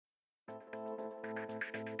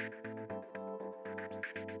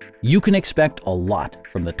You can expect a lot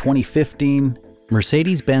from the 2015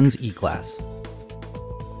 Mercedes-Benz E-Class.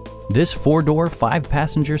 This four-door,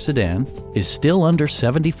 five-passenger sedan is still under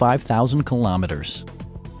 75,000 kilometers.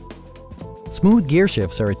 Smooth gear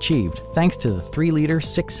shifts are achieved thanks to the 3-liter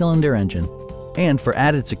six-cylinder engine. And for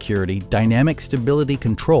added security, dynamic stability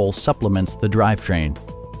control supplements the drivetrain.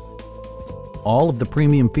 All of the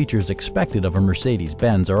premium features expected of a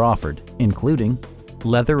Mercedes-Benz are offered, including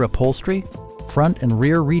leather upholstery, front and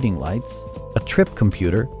rear reading lights, a trip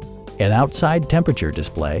computer, an outside temperature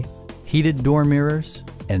display, heated door mirrors,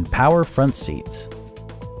 and power front seats.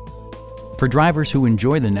 For drivers who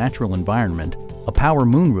enjoy the natural environment, a power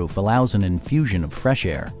moonroof allows an infusion of fresh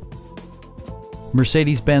air.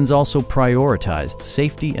 Mercedes-Benz also prioritized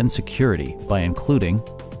safety and security by including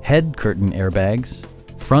head curtain airbags,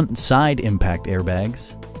 front and side impact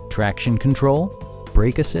airbags, traction control,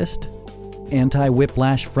 brake assist,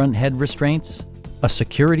 anti-whiplash front head restraints, a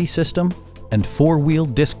security system, and four-wheel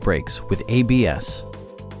disc brakes with ABS.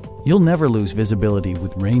 You'll never lose visibility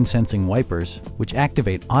with rain-sensing wipers, which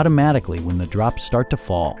activate automatically when the drops start to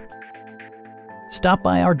fall. Stop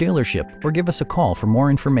by our dealership or give us a call for more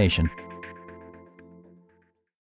information.